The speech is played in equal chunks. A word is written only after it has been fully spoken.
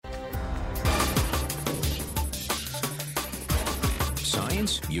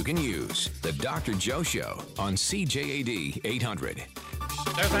science you can use. The Dr. Joe Show on CJAD 800.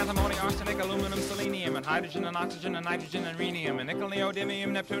 There's antimony, arsenic, aluminum, selenium, and hydrogen, and oxygen, and nitrogen, and rhenium, and nickel,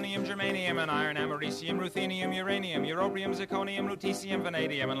 neodymium, neptunium, germanium, and iron, americium, ruthenium, uranium, europium, zirconium, lutetium,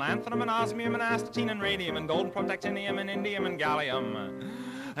 vanadium, and lanthanum, and osmium, and astatine, and radium, and gold, protactinium, and indium, and gallium,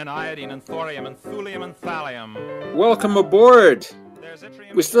 and iodine, and thorium, and thulium, and thallium. Welcome aboard.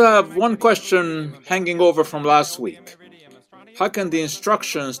 We still have one question hanging over from last week. How can the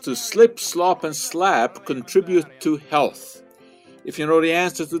instructions to slip, slop, and slap contribute to health? If you know the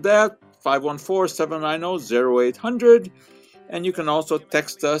answer to that, 514-790-0800, and you can also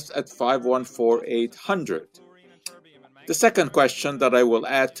text us at 514-800. The second question that I will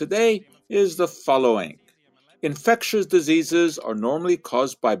add today is the following. Infectious diseases are normally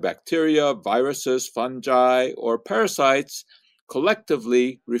caused by bacteria, viruses, fungi, or parasites,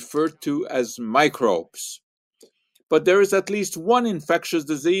 collectively referred to as microbes. But there is at least one infectious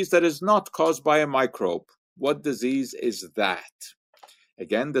disease that is not caused by a microbe. What disease is that?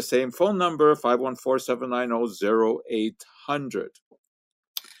 Again, the same phone number, 514-790-0800.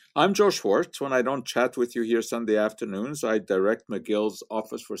 I'm Joe Schwartz. When I don't chat with you here Sunday afternoons, I direct McGill's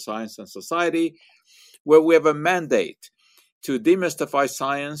Office for Science and Society, where we have a mandate to demystify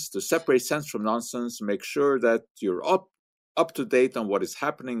science, to separate sense from nonsense, make sure that you're up to date on what is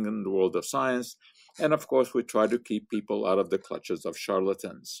happening in the world of science, and of course, we try to keep people out of the clutches of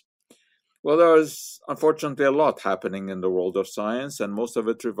charlatans. Well, there's unfortunately a lot happening in the world of science, and most of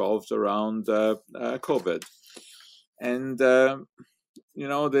it revolves around COVID. And,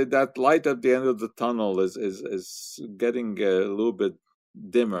 that light at the end of the tunnel is getting a little bit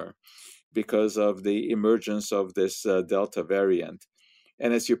dimmer because of the emergence of this Delta variant.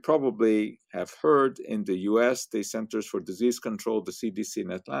 And as you probably have heard, in the US, the Centers for Disease Control, the CDC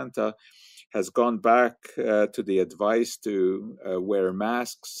in Atlanta, has gone back to the advice to wear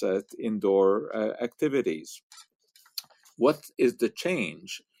masks at indoor activities. What is the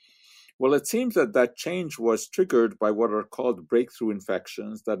change? Well, it seems that change was triggered by what are called breakthrough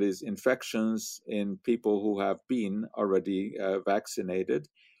infections, that is, infections in people who have been already vaccinated.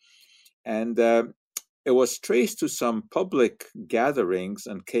 And it was traced to some public gatherings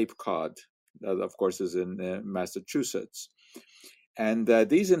on Cape Cod, that of course is in Massachusetts. And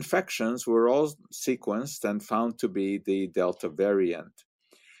these infections were all sequenced and found to be the Delta variant.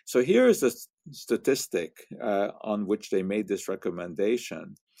 So here is a statistic on which they made this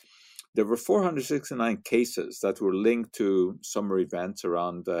recommendation. There were 469 cases that were linked to summer events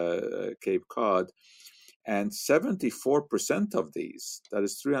around Cape Cod, and 74% of these, that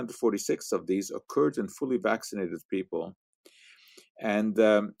is 346 of these, occurred in fully vaccinated people. And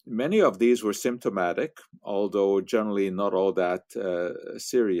many of these were symptomatic, although generally not all that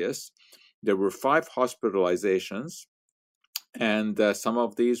serious. There were 5 hospitalizations, and some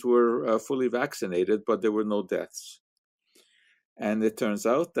of these were fully vaccinated, but there were no deaths. And it turns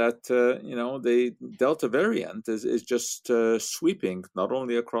out that, the Delta variant is just sweeping not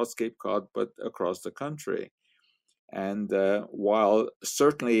only across Cape Cod, but across the country. And while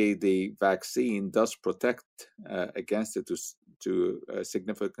certainly the vaccine does protect against it to a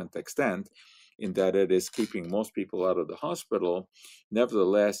significant extent, in that it is keeping most people out of the hospital,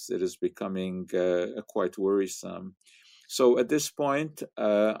 nevertheless, it is becoming quite worrisome. So at this point,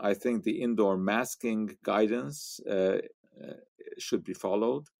 I think the indoor masking guidance should be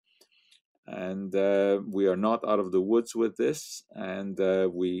followed. And we are not out of the woods with this, and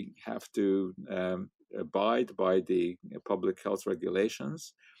we have to abide by the public health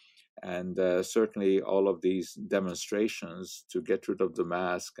regulations. And certainly all of these demonstrations to get rid of the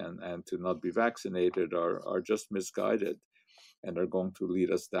mask and to not be vaccinated are just misguided and are going to lead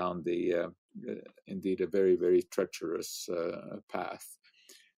us down indeed a very, very treacherous path.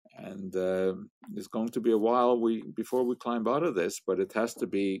 And it's going to be a while before we climb out of this, but it has to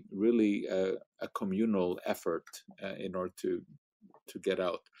be really a communal effort in order to get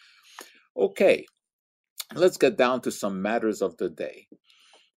out. Okay, let's get down to some matters of the day.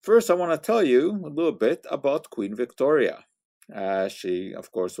 First, I want to tell you a little bit about Queen Victoria. She,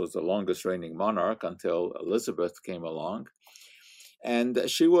 of course, was the longest reigning monarch until Elizabeth came along. And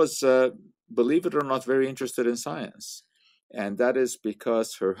she was, believe it or not, very interested in science. And that is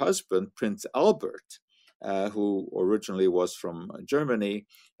because her husband, Prince Albert, who originally was from Germany,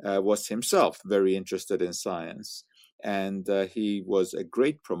 was himself very interested in science. And he was a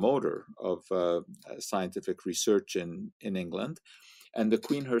great promoter of scientific research in England. And the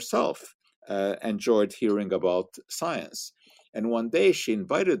Queen herself enjoyed hearing about science. And one day she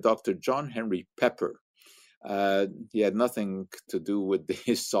invited Dr. John Henry Pepper. He had nothing to do with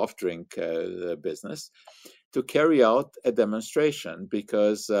the soft drink business. to carry out a demonstration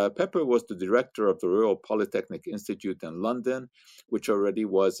because Pepper was the director of the Royal Polytechnic Institute in London, which already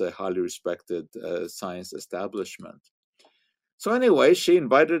was a highly respected science establishment. So anyway, she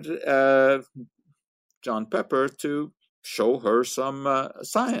invited John Pepper to show her some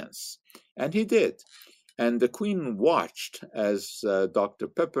science, and he did. And the Queen watched as Dr.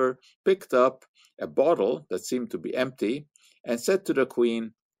 Pepper picked up a bottle that seemed to be empty and said to the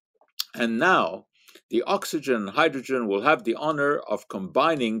Queen, "And now the oxygen and hydrogen will have the honor of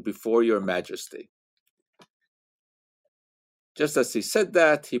combining before your Majesty." Just as he said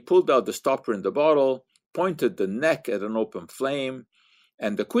that, he pulled out the stopper in the bottle, pointed the neck at an open flame,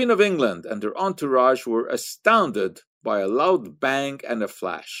 and the Queen of England and her entourage were astounded by a loud bang and a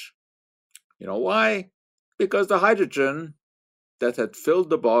flash. You know why? Because the hydrogen that had filled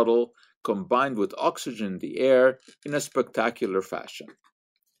the bottle combined with oxygen in the air in a spectacular fashion.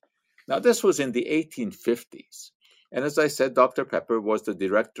 Now, this was in the 1850s. And as I said, Dr. Pepper was the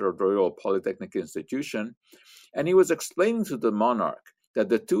director of the Royal Polytechnic Institution, and he was explaining to the monarch that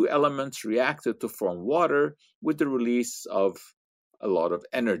the two elements reacted to form water with the release of a lot of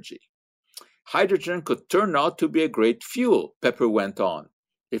energy. Hydrogen could turn out to be a great fuel, Pepper went on,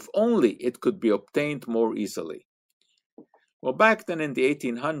 if only it could be obtained more easily. Well, back then in the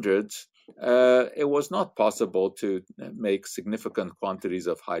 1800s, it was not possible to make significant quantities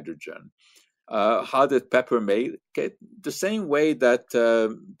of hydrogen. How did Pepper make it? The same way that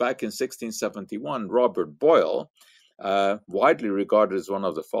back in 1671, Robert Boyle, widely regarded as one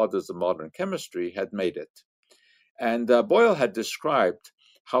of the fathers of modern chemistry, had made it. And Boyle had described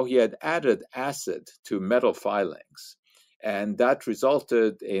how he had added acid to metal filings, and that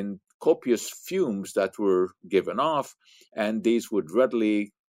resulted in copious fumes that were given off, and these would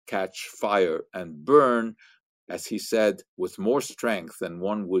readily catch fire and burn, as he said, with more strength than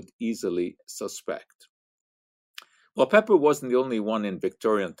one would easily suspect. Well, Pepper wasn't the only one in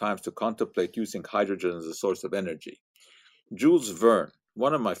Victorian times to contemplate using hydrogen as a source of energy. Jules Verne,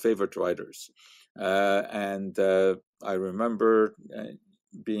 one of my favorite writers, and I remember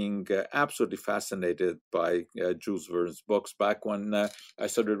being absolutely fascinated by Jules Verne's books back when I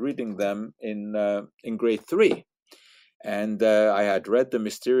started reading them in grade 3. And I had read The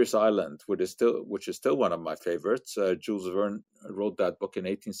Mysterious Island, which is still one of my favorites. Jules Verne wrote that book in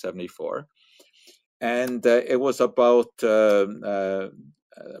 1874. And it was about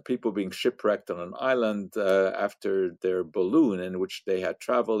people being shipwrecked on an island after their balloon in which they had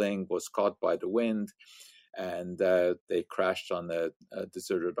traveling was caught by the wind, and they crashed on a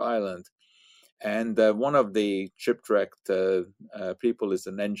deserted island. And one of the shipwrecked people is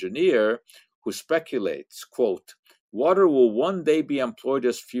an engineer who speculates, quote, "Water will one day be employed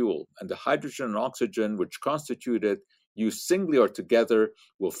as fuel, and the hydrogen and oxygen which constitute it, used singly or together,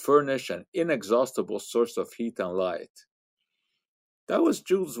 will furnish an inexhaustible source of heat and light." That was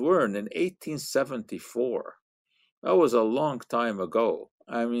Jules Verne in 1874. That was a long time ago.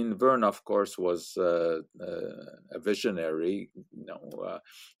 I mean, Verne, of course, was a visionary.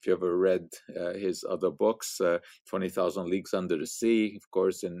 If you ever read his other books, 20,000 Leagues Under the Sea, of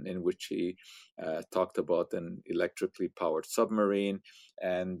course, in which he talked about an electrically powered submarine,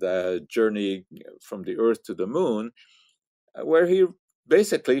 and Journey from the Earth to the Moon, where he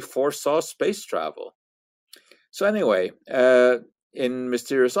basically foresaw space travel. So anyway, in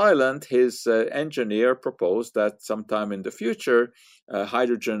Mysterious Island, his engineer proposed that sometime in the future,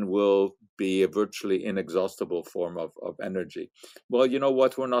 hydrogen will be a virtually inexhaustible form of energy. Well, you know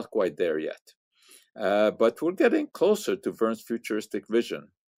what? We're not quite there yet. But we're getting closer to Verne's futuristic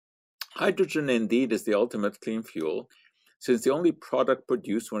vision. Hydrogen indeed is the ultimate clean fuel, since the only product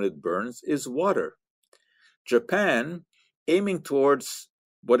produced when it burns is water. Japan, aiming towards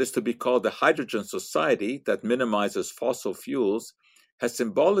what is to be called the hydrogen society that minimizes fossil fuels, has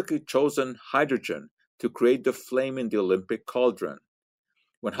symbolically chosen hydrogen to create the flame in the Olympic cauldron.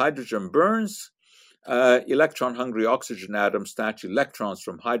 When hydrogen burns, electron-hungry oxygen atoms snatch electrons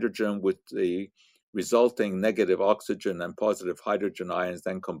from hydrogen, with the resulting negative oxygen and positive hydrogen ions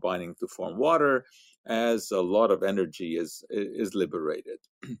then combining to form water, as a lot of energy is liberated.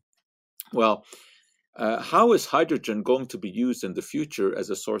 Well, how is hydrogen going to be used in the future as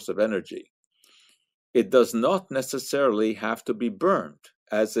a source of energy? It does not necessarily have to be burned,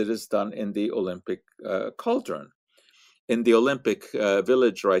 as it is done in the Olympic cauldron. In the Olympic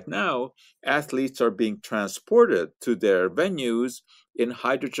Village right now, athletes are being transported to their venues in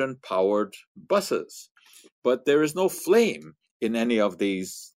hydrogen-powered buses, but there is no flame in any of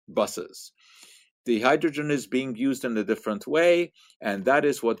these buses. The hydrogen is being used in a different way, and that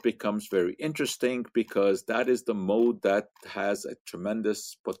is what becomes very interesting, because that is the mode that has a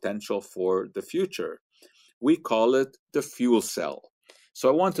tremendous potential for the future. We call it the fuel cell. So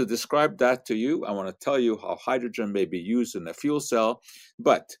I want to describe that to you. I want to tell you how hydrogen may be used in a fuel cell.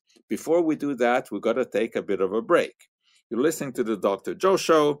 But before we do that, we've got to take a bit of a break. You're listening to the Dr. Joe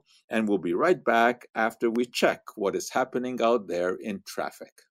Show, and we'll be right back after we check what is happening out there in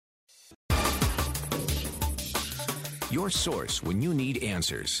traffic. Your source when you need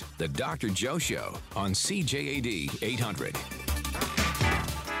answers. The Dr. Joe Show on CJAD 800.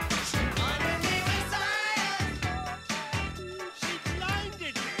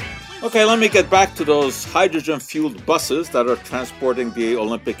 Okay, let me get back to those hydrogen-fueled buses that are transporting the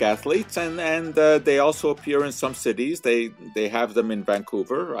Olympic athletes, and they also appear in some cities. They have them in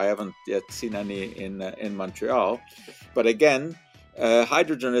Vancouver. I haven't yet seen any in Montreal, but again,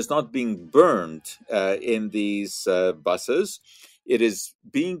 hydrogen is not being burned in these buses. It is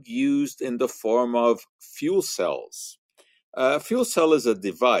being used in the form of fuel cells. A fuel cell is a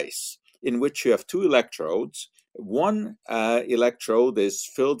device in which you have two electrodes. One electrode is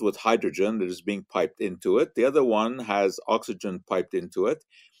filled with hydrogen that is being piped into it. The other one has oxygen piped into it.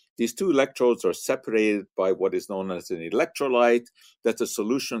 These two electrodes are separated by what is known as an electrolyte. That's a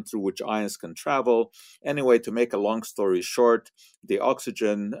solution through which ions can travel. Anyway, to make a long story short, the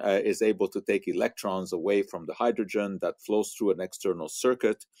oxygen is able to take electrons away from the hydrogen that flows through an external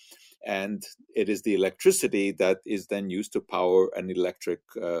circuit. And it is the electricity that is then used to power an electric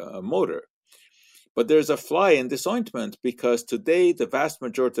motor. But there's a fly in this ointment, because today the vast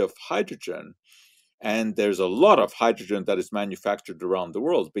majority of hydrogen, and there's a lot of hydrogen that is manufactured around the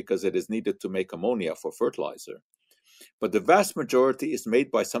world because it is needed to make ammonia for fertilizer. But the vast majority is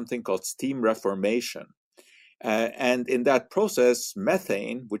made by something called steam reformation. And in that process,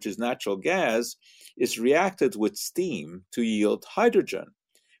 methane, which is natural gas, is reacted with steam to yield hydrogen.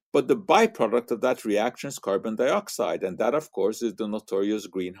 But the byproduct of that reaction is carbon dioxide, and that, of course, is the notorious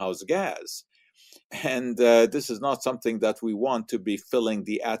greenhouse gas. And this is not something that we want to be filling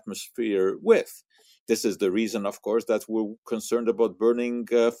the atmosphere with. This is the reason, of course, that we're concerned about burning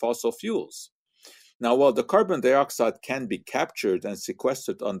fossil fuels. Now, while the carbon dioxide can be captured and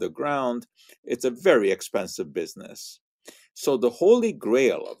sequestered underground, it's a very expensive business. So the holy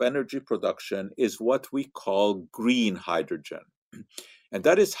grail of energy production is what we call green hydrogen. And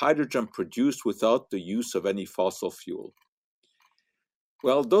that is hydrogen produced without the use of any fossil fuel.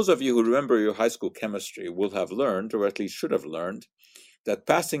 Well, those of you who remember your high school chemistry will have learned, or at least should have learned, that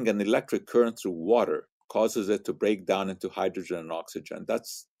passing an electric current through water causes it to break down into hydrogen and oxygen.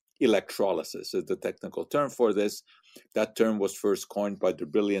 That's electrolysis, is the technical term for this. That term was first coined by the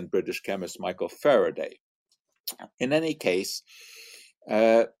brilliant British chemist Michael Faraday. In any case,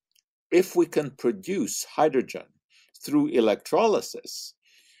 if we can produce hydrogen through electrolysis,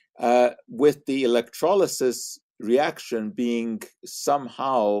 with the electrolysis reaction being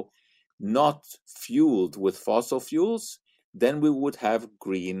somehow not fueled with fossil fuels, then we would have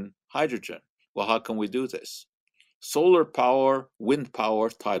green hydrogen. Well, how can we do this? Solar power, wind power,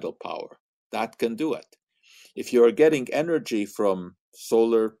 tidal power. That can do it. If you are getting energy from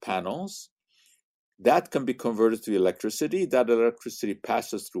solar panels, that can be converted to electricity. That electricity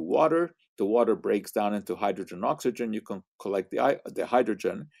passes through water. The water breaks down into hydrogen and oxygen. You can collect the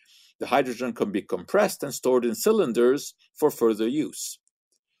hydrogen. The hydrogen can be compressed and stored in cylinders for further use.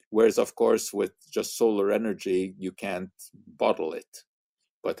 Whereas, of course, with just solar energy, you can't bottle it.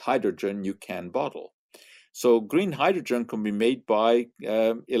 But hydrogen you can bottle. So green hydrogen can be made by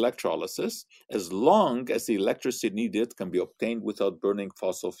electrolysis, as long as the electricity needed can be obtained without burning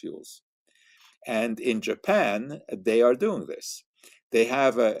fossil fuels. And in Japan, they are doing this. They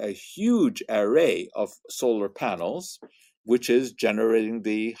have a huge array of solar panels, which is generating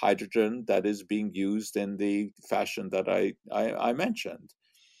the hydrogen that is being used in the fashion that I mentioned.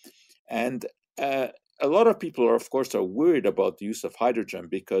 And a lot of people are, of course, worried about the use of hydrogen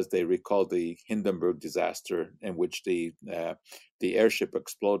because they recall the Hindenburg disaster in which the airship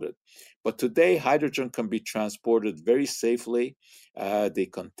exploded. But today, hydrogen can be transported very safely. The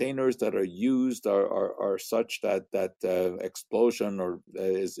containers that are used are such that explosion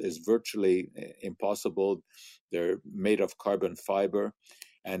is virtually impossible. They're made of carbon fiber,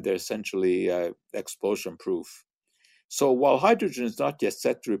 and they're essentially explosion-proof. So while hydrogen is not yet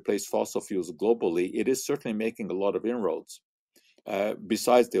set to replace fossil fuels globally, it is certainly making a lot of inroads.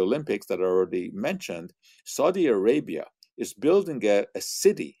 Besides the Olympics that I already mentioned, Saudi Arabia is building a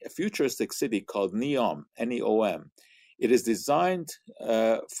city, a futuristic city called NEOM, N-E-O-M. It is designed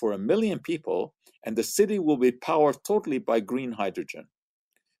for 1 million people, and the city will be powered totally by green hydrogen.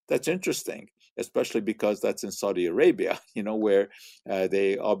 That's interesting. especially because that's in Saudi Arabia, where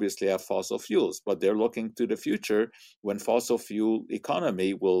they obviously have fossil fuels, but they're looking to the future when fossil fuel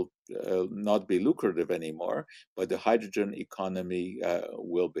economy will not be lucrative anymore, but the hydrogen economy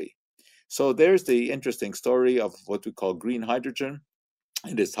will be. So there's the interesting story of what we call green hydrogen.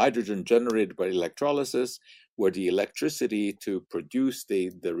 It is hydrogen generated by electrolysis, where the electricity to produce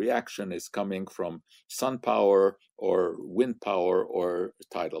the reaction is coming from sun power or wind power or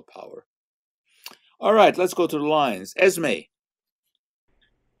tidal power. All right, let's go to the lines. Esme.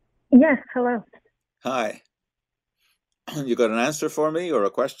 Yes, hello. Hi. You got an answer for me or a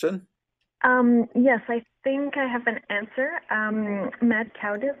question? Yes, I think I have an answer. Mad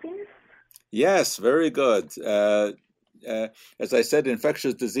cow disease? Yes, very good. As I said,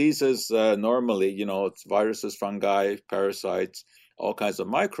 infectious diseases, normally, it's viruses, fungi, parasites, all kinds of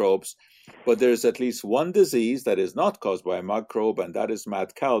microbes, but there's at least one disease that is not caused by a microbe, and that is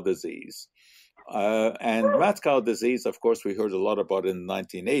mad cow disease. And mad cow disease, of course, we heard a lot about in the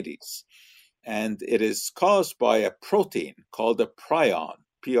 1980s, and it is caused by a protein called a prion,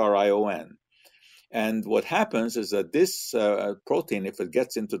 P-R-I-O-N. And what happens is that this protein, if it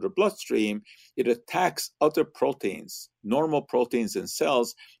gets into the bloodstream, it attacks other proteins, normal proteins in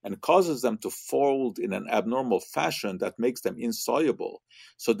cells, and causes them to fold in an abnormal fashion that makes them insoluble.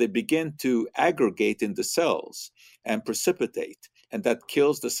 So they begin to aggregate in the cells and precipitate, and that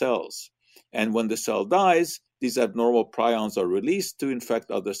kills the cells. And when the cell dies, these abnormal prions are released to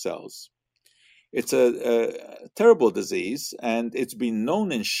infect other cells. It's a terrible disease, and it's been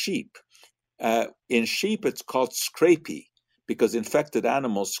known in sheep. In sheep, it's called scrapie because infected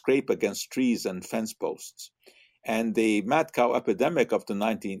animals scrape against trees and fence posts. And the mad cow epidemic of the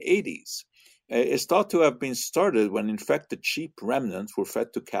 1980s is thought to have been started when infected sheep remnants were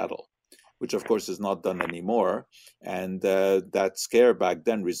fed to cattle, which of course is not done anymore. And that scare back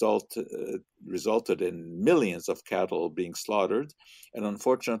then resulted in millions of cattle being slaughtered. And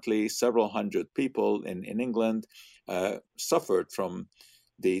unfortunately, several hundred people in England suffered from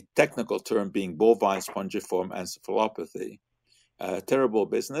the technical term being bovine spongiform encephalopathy. Terrible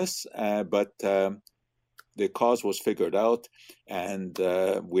business, but the cause was figured out, and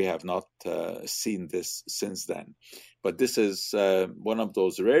we have not seen this since then. But this is one of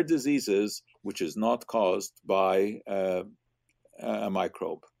those rare diseases which is not caused by a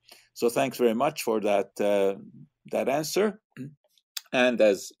microbe. So thanks very much for that answer. And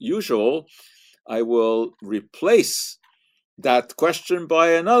as usual, I will replace that question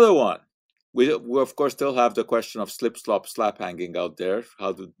by another one. We of course still have the question of slip, slop, slap hanging out there.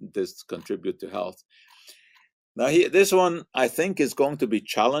 How did this contribute to health? Now, this one I think is going to be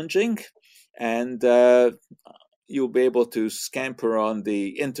challenging, and you'll be able to scamper on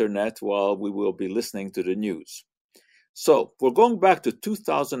the internet while we will be listening to the news. So we're going back to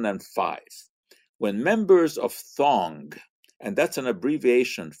 2005, when members of THONG, and that's an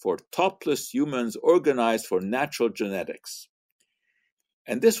abbreviation for Topless Humans Organized for Natural Genetics.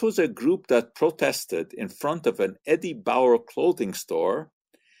 And this was a group that protested in front of an Eddie Bauer clothing store,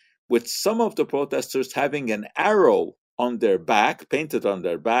 with some of the protesters having an arrow on their back, painted on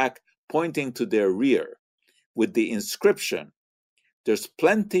their back, pointing to their rear, with the inscription, "There's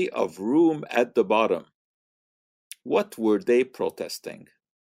plenty of room at the bottom." What were they protesting?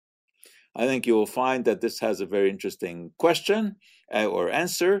 I think you will find that this has a very interesting question or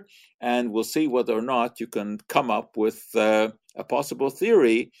answer, and we'll see whether or not you can come up with a possible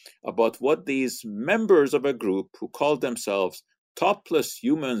theory about what these members of a group who called themselves Topless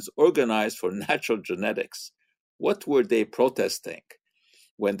Humans Organized for Natural Genetics, what were they protesting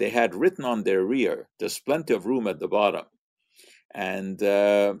when they had written on their rear, "There's plenty of room at the bottom"? And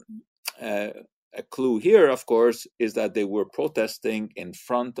a clue here, of course, is that they were protesting in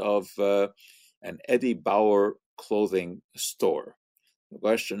front of an Eddie Bauer clothing store. The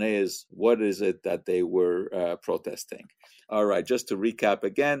question is, what is it that they were protesting? All right, just to recap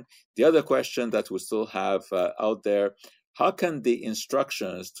again, the other question that we still have out there, how can the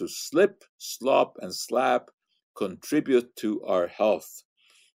instructions to slip, slop, and slap contribute to our health?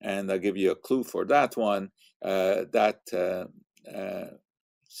 And I'll give you a clue for that one.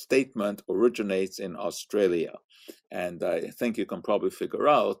 Statement originates in Australia, and I think you can probably figure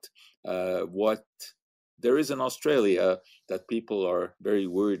out what there is in Australia that people are very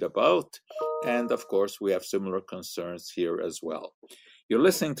worried about, and of course we have similar concerns here as well. You're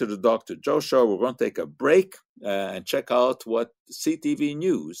listening to the Dr. Joe Show. We're going to take a break and check out what CTV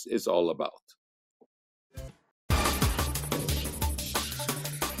News is all about.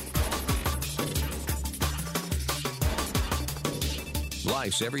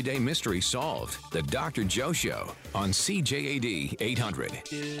 life's everyday mysteries solved. The Dr. Joe Show on CJAD 800.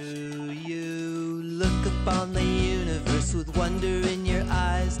 Do you look upon the universe with wonder in your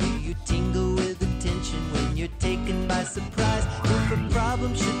eyes? Do you tingle with attention when you're taken by surprise? If a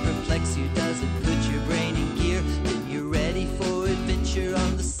problem should perplex you, does it put your brain in gear? Then you're ready for adventure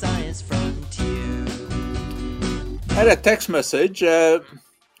on the science frontier. I had a text message.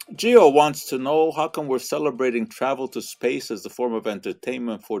 Gio wants to know, how come we're celebrating travel to space as a form of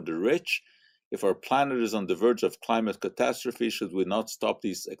entertainment for the rich? If our planet is on the verge of climate catastrophe, should we not stop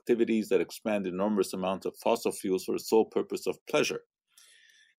these activities that expand enormous amounts of fossil fuels for the sole purpose of pleasure?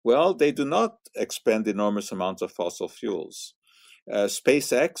 Well, they do not expend enormous amounts of fossil fuels.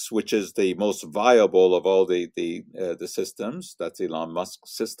 SpaceX, which is the most viable of all the systems, that's Elon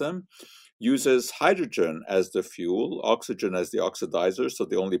Musk's system, uses hydrogen as the fuel, oxygen as the oxidizer, so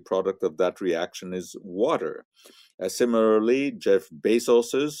the only product of that reaction is water. Similarly, Jeff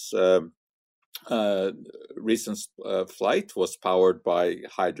Bezos's recent flight was powered by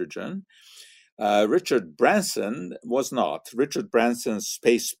hydrogen. Richard Branson was not. Richard Branson's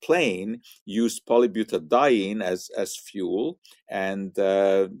space plane used polybutadiene as fuel and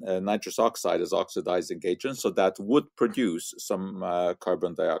nitrous oxide as oxidizing agent, so that would produce some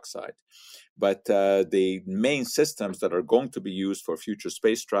carbon dioxide. But the main systems that are going to be used for future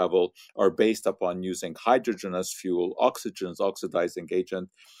space travel are based upon using hydrogen as fuel, oxygen as oxidizing agent,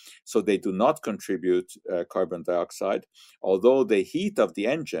 so they do not contribute carbon dioxide, although the heat of the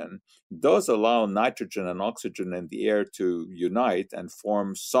engine does allow nitrogen and oxygen in the air to unite and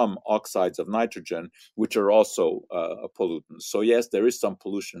form some oxides of nitrogen, which are also pollutants. So yes, there is some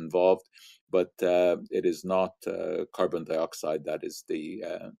pollution involved, but it is not carbon dioxide that is the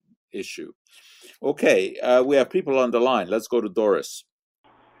issue. Okay, we have people on the line. Let's go to Doris.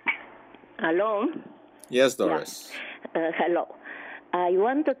 Hello? Yes, Doris. Yeah. Hello. I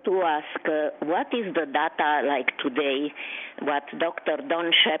wanted to ask, what is the data like today, what Dr.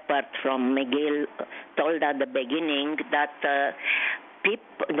 Don Shepard from McGill told at the beginning, that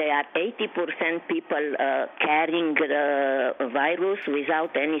there are 80% people carrying the virus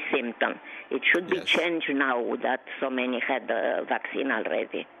without any symptom. It should be changed now that so many had the vaccine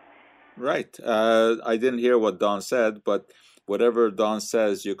already. Right. I didn't hear what Don said, but whatever Don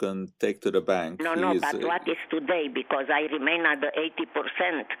says, you can take to the bank. No, but what is today? Because I remain at the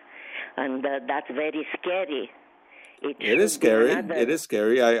 80%, and that's very scary. It is scary. It is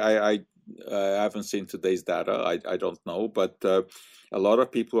scary. I haven't seen today's data. I don't know, but a lot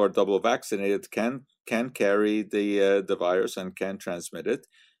of people who are double vaccinated can carry the virus and can transmit it.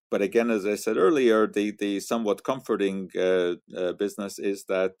 But again, as I said earlier, the somewhat comforting business is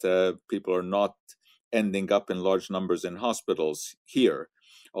that people are not ending up in large numbers in hospitals here.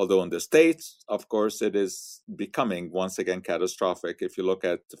 Although in the States, of course, it is becoming once again catastrophic. If you look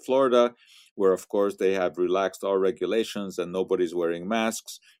at Florida, where of course they have relaxed all regulations and nobody's wearing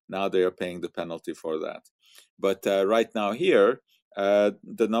masks, now they are paying the penalty for that. But right now here,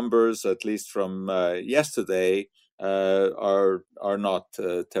 the numbers, at least from yesterday, are not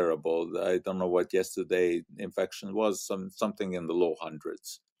terrible. I don't know what yesterday infection was, something in the low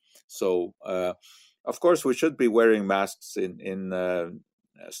hundreds. So, of course, we should be wearing masks in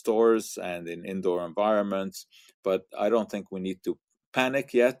stores and in indoor environments, but I don't think we need to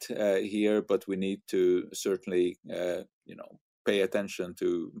panic yet here. But we need to certainly, pay attention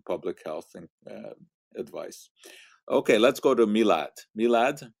to public health and advice. Okay, let's go to Milad.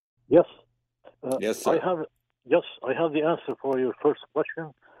 Milad. Yes. Yes, sir. I have the answer for your first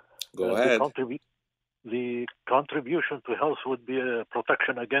question. Go ahead. The contribution to health would be a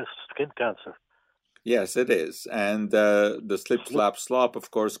protection against skin cancer. Yes, it is. And the slip, slap, slop,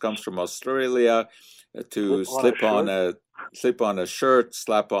 of course, comes from Australia. To slip on a shirt,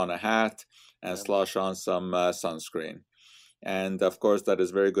 slap on a hat, and slosh on some sunscreen. And of course, that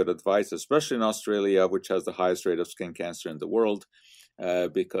is very good advice, especially in Australia, which has the highest rate of skin cancer in the world,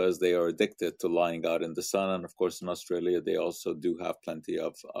 because they are addicted to lying out in the sun. And of course, in Australia, they also do have plenty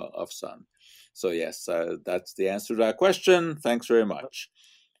of sun. So yes, that's the answer to that question. Thanks very much.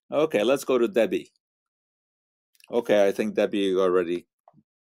 Okay, let's go to Debbie. Okay, I think Debbie already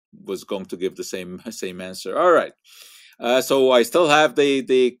was going to give the same answer. All right. So I still have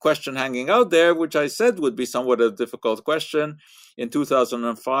the question hanging out there, which I said would be somewhat a difficult question. In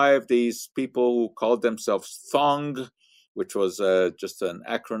 2005, these people who called themselves Thong, which was just an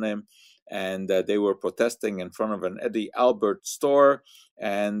acronym, and they were protesting in front of an Eddie Albert store,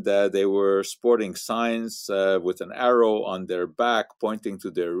 and they were sporting signs with an arrow on their back pointing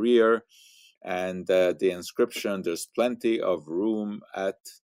to their rear, and the inscription, "There's plenty of room at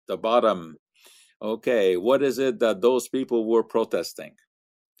the bottom." Okay, what is it that those people were protesting?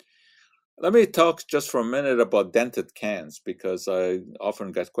 Let me talk just for a minute about dented cans, because I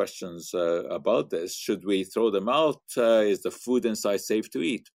often get questions about this. Should we throw them out? Is the food inside safe to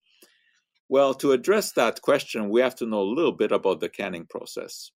eat? Well, to address that question, we have to know a little bit about the canning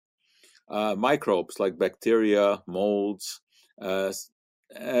process. Microbes like bacteria, molds,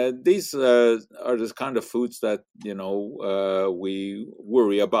 these are the kind of foods that we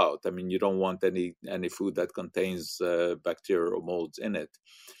worry about. I mean, you don't want any food that contains bacteria or molds in it,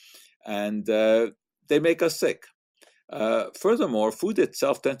 and they make us sick. Furthermore, food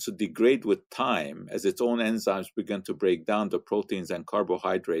itself tends to degrade with time as its own enzymes begin to break down the proteins and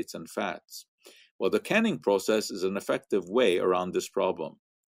carbohydrates and fats. Well, the canning process is an effective way around this problem.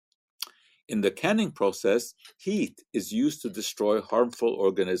 In the canning process, heat is used to destroy harmful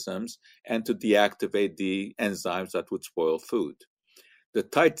organisms and to deactivate the enzymes that would spoil food. The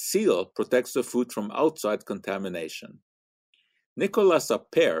tight seal protects the food from outside contamination. Nicolas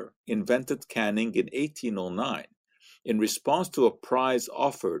Appert invented canning in 1809 in response to a prize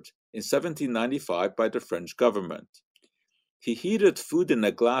offered in 1795 by the French government. He heated food in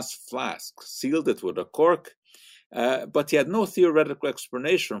a glass flask, sealed it with a cork, but he had no theoretical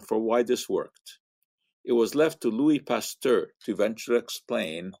explanation for why this worked. It was left to Louis Pasteur to eventually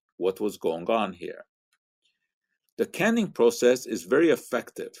explain what was going on here. The canning process is very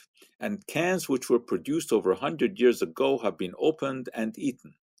effective, and cans which were produced over 100 years ago have been opened and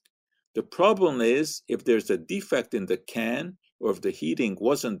eaten. The problem is if there's a defect in the can or if the heating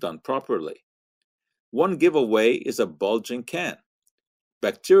wasn't done properly. One giveaway is a bulging can.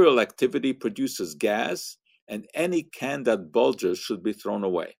 Bacterial activity produces gas, and any can that bulges should be thrown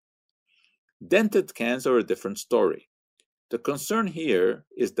away. Dented cans are a different story. The concern here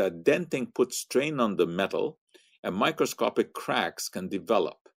is that denting puts strain on the metal, and microscopic cracks can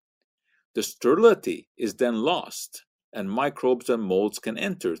develop. The sterility is then lost, and microbes and molds can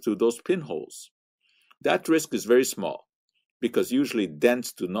enter through those pinholes. That risk is very small, because usually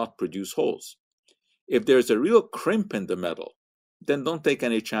dents do not produce holes. If there's a real crimp in the metal, then don't take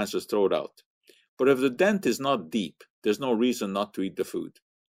any chances, throw it out. But if the dent is not deep, there's no reason not to eat the food.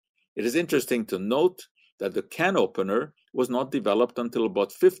 It is interesting to note that the can opener was not developed until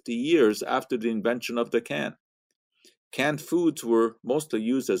about 50 years after the invention of the can. Canned foods were mostly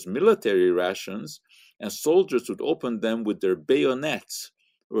used as military rations, and soldiers would open them with their bayonets,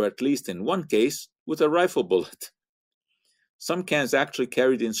 or at least in one case, with a rifle bullet. Some cans actually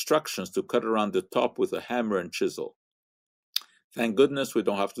carried instructions to cut around the top with a hammer and chisel. Thank goodness we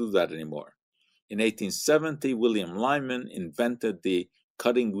don't have to do that anymore. In 1870, William Lyman invented the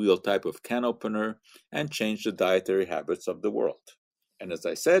cutting wheel type of can opener and changed the dietary habits of the world. And as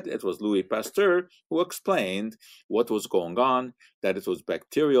I said, it was Louis Pasteur who explained what was going on, that it was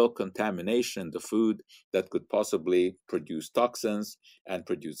bacterial contamination in the food that could possibly produce toxins and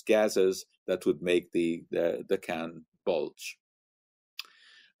produce gases that would make the can bulge.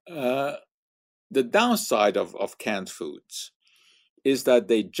 The downside of canned foods is that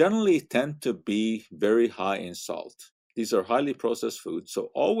they generally tend to be very high in salt. These are highly processed foods, so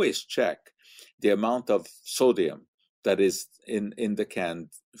always check the amount of sodium that is in the canned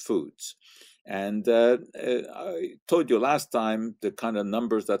foods. And I told you last time the kind of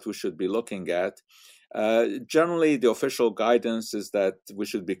numbers that we should be looking at. Generally, the official guidance is that we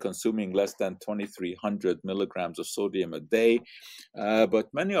should be consuming less than 2,300 milligrams of sodium a day,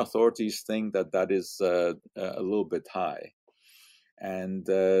 but many authorities think that is a little bit high. And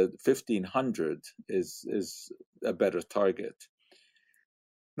 1,500 is a better target.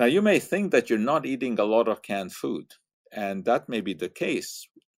 Now, you may think that you're not eating a lot of canned food, and that may be the case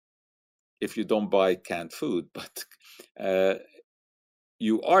if you don't buy canned food, but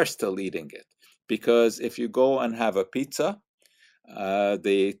you are still eating it. Because if you go and have a pizza,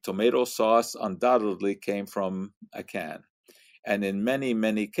 the tomato sauce undoubtedly came from a can. And in many,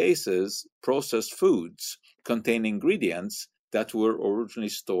 many cases, processed foods contain ingredients that were originally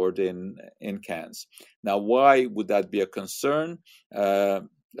stored in cans. Now, why would that be a concern,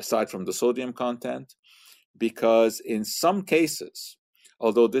 aside from the sodium content? Because in some cases,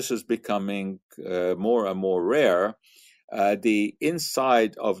 although this is becoming more and more rare, the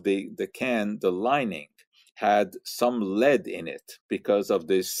inside of the can, the lining, had some lead in it because of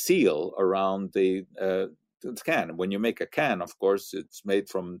the seal around the can. When you make a can, of course, it's made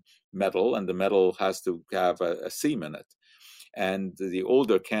from metal, and the metal has to have a seam in it. And the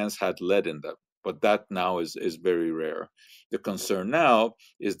older cans had lead in them, but that now is very rare. The concern now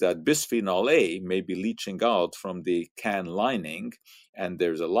is that bisphenol A may be leaching out from the can lining, and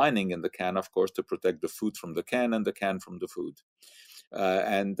there's a lining in the can, of course, to protect the food from the can and the can from the food.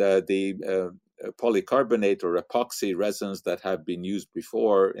 and the polycarbonate or epoxy resins that have been used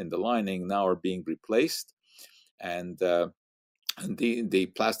before in the lining now are being replaced, and the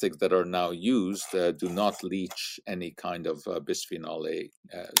plastics that are now used do not leach any kind of bisphenol A.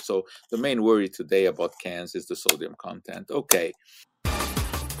 So the main worry today about cans is the sodium content. Okay.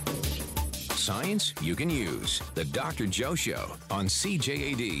 Science you can use. The Dr. Joe Show on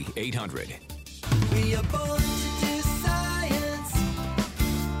CJAD 800. We are born to do science.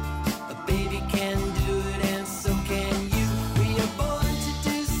 A baby can do it and so can you. We are born to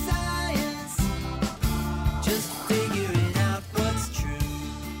do science. Just figure it out what's true.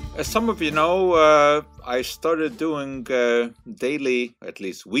 As some of you know, I started doing daily, at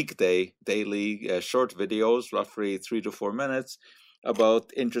least weekday, daily short videos, roughly 3 to 4 minutes,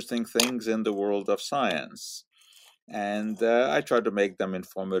 about interesting things in the world of science. And I try to make them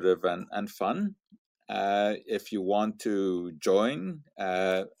informative and fun. If you want to join,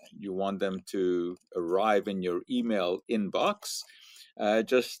 you want them to arrive in your email inbox,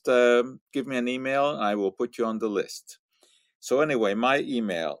 just give me an email and I will put you on the list. So anyway, my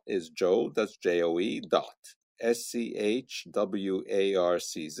email is Joe, that's Joe, dot schwarcz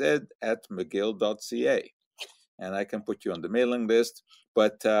 @mcgill.ca. And I can put you on the mailing list.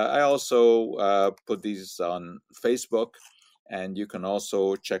 But I also put these on Facebook, and you can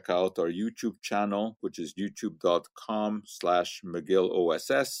also check out our YouTube channel, which is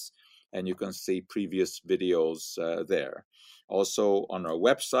youtube.com/McGillOSS, and you can see previous videos there. Also on our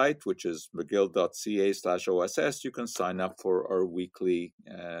website, which is mcgill.ca/OSS, you can sign up for our weekly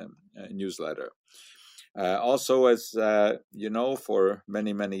newsletter. Also, as you know, for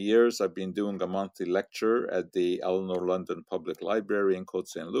many, many years, I've been doing a monthly lecture at the Eleanor London Public Library in Côte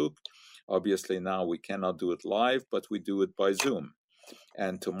Saint-Luc. Obviously, now we cannot do it live, but we do it by Zoom.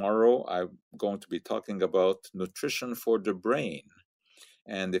 And tomorrow, I'm going to be talking about nutrition for the brain.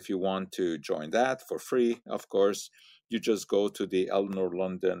 And if you want to join that for free, of course, you just go to the Eleanor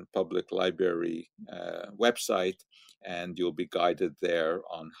London Public Library website, and you'll be guided there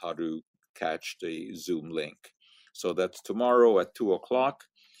on how to catch the Zoom link. So that's tomorrow at 2 o'clock,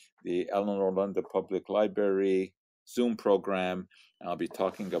 the Eleanor London Public Library Zoom program. I'll be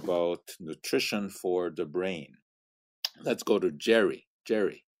talking about nutrition for the brain. Let's go to Jerry.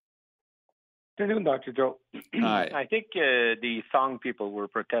 Jerry. Good afternoon, Dr. Joe. Hi. I think the Thong people were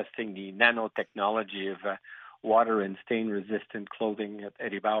protesting the nanotechnology of water and stain-resistant clothing at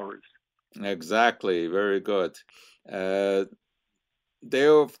Eddie Bauer's. Exactly. Very good. They,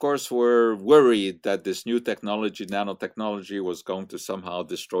 of course, were worried that this new technology, nanotechnology, was going to somehow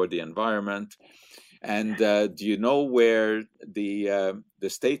destroy the environment. And do you know where the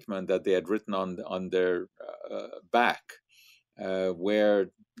statement that they had written on their back, where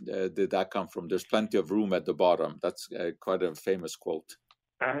did that come from? There's plenty of room at the bottom. That's quite a famous quote.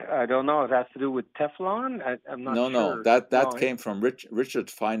 I don't know. It has to do with Teflon? I'm not sure. No. That came from Richard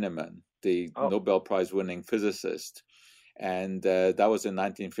Feynman, the Nobel Prize-winning physicist. And that was in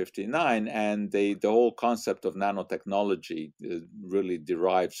 1959, and the whole concept of nanotechnology really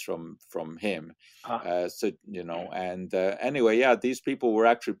derives from him. So you know, and anyway, yeah, these people were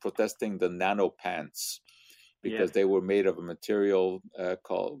actually protesting the nano pants because they were made of a material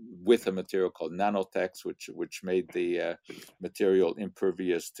called Nanotex, which made the material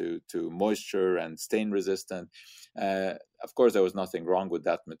impervious to moisture and stain resistant. Of course, there was nothing wrong with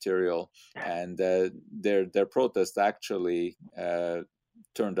that material, and their protest actually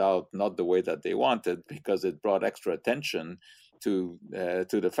turned out not the way that they wanted, because it brought extra attention to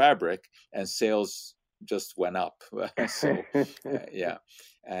the fabric, and sales just went up. So yeah.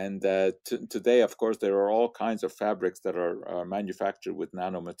 And today, of course, there are all kinds of fabrics that are manufactured with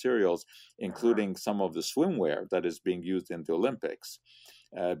nanomaterials, including some of the swimwear that is being used in the Olympics,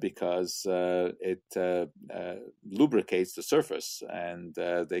 because it lubricates the surface, and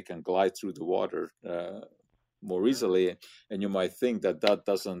they can glide through the water more easily. And you might think that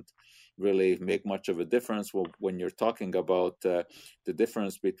doesn't really make much of a difference. Well, when you're talking about the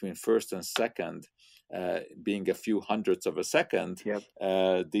difference between first and second being a few hundredths of a second,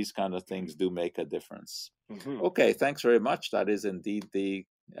 these kind of things do make a difference. Mm-hmm. Okay, thanks very much. That is indeed the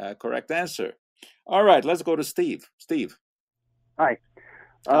correct answer. All right, let's go to Steve. Steve. Hi.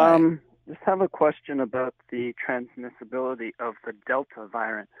 Just have a question about the transmissibility of the Delta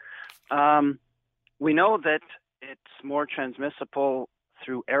variant. We know that it's more transmissible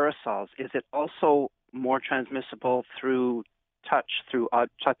through aerosols. Is it also more transmissible through touch, through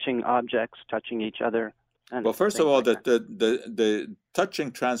touching objects, touching each other? Well, first of all, the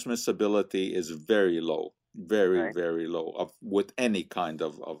touching transmissibility is very low, very low with any kind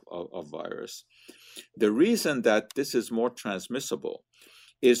of virus. The reason that this is more transmissible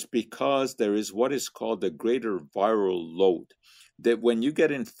is because there is what is called a greater viral load. That when you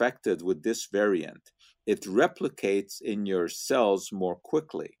get infected with this variant, it replicates in your cells more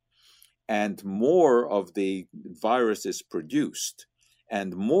quickly, and more of the virus is produced,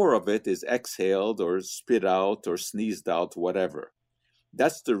 and more of it is exhaled or spit out or sneezed out, whatever.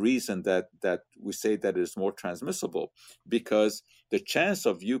 That's the reason that we say that it's more transmissible, because the chance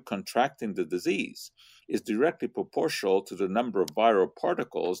of you contracting the disease is directly proportional to the number of viral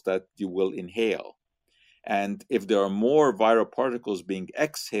particles that you will inhale. And if there are more viral particles being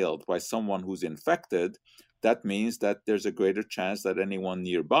exhaled by someone who's infected, that means that there's a greater chance that anyone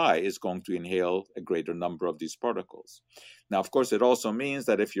nearby is going to inhale a greater number of these particles. Now, of course, it also means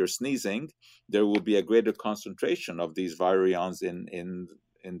that if you're sneezing, there will be a greater concentration of these virions in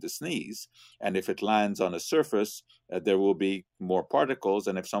the sneeze. And if it lands on a surface, there will be more particles.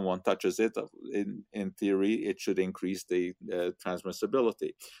 And if someone touches it, in theory, it should increase the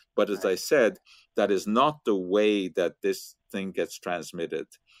transmissibility. But as I said, that is not the way that this thing gets transmitted.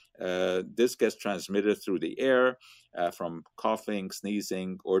 This gets transmitted through the air, from coughing,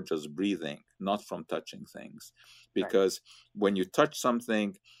 sneezing, or just breathing, not from touching things. Because when you touch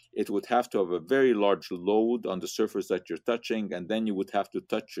something, it would have to have a very large load on the surface that you're touching, and then you would have to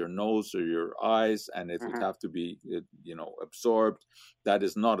touch your nose or your eyes, and it would have to be, absorbed. That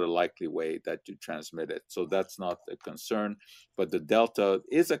is not a likely way that you transmit it. So that's not a concern. But the Delta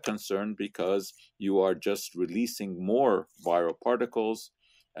is a concern because you are just releasing more viral particles,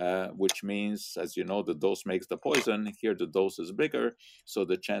 which means, as you know, the dose makes the poison. Here, the dose is bigger, so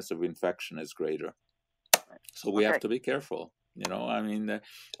the chance of infection is greater. So we have to be careful.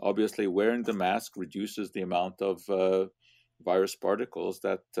 Obviously, wearing the mask reduces the amount of virus particles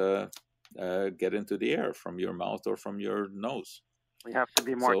that get into the air from your mouth or from your nose. We have to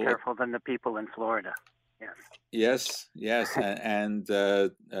be more careful than the people in Florida. Yes. And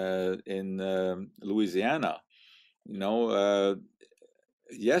in Louisiana,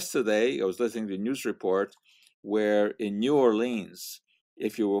 yesterday I was listening to a news report where in New Orleans,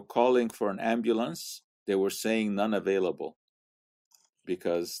 if you were calling for an ambulance, they were saying none available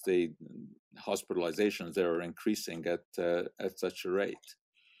because the hospitalizations there are increasing at such a rate.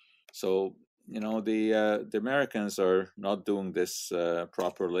 So, the Americans are not doing this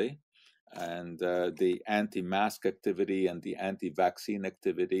properly. And the anti-mask activity and the anti-vaccine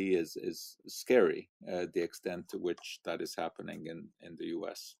activity is scary, the extent to which that is happening in the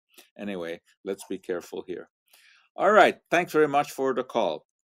U.S. Anyway, let's be careful here. All right. Thanks very much for the call.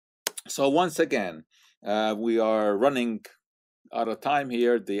 So once again, we are running out of time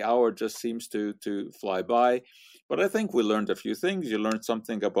here. The hour just seems to fly by. But I think we learned a few things. You learned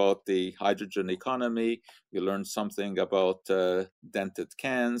something about the hydrogen economy. You learned something about dented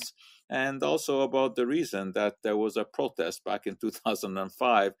cans, and also about the reason that there was a protest back in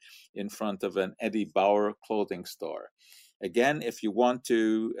 2005 in front of an Eddie Bauer clothing store. Again, if you want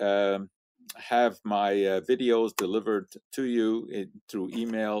to have my videos delivered to you through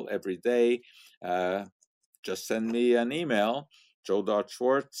email every day, just send me an email,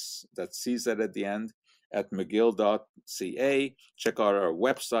 joe.schwartz, that's CZ at the end, at mcgill.ca. Check out our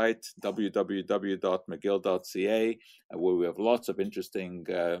website, www.mcgill.ca, where we have lots of interesting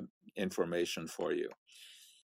information for you.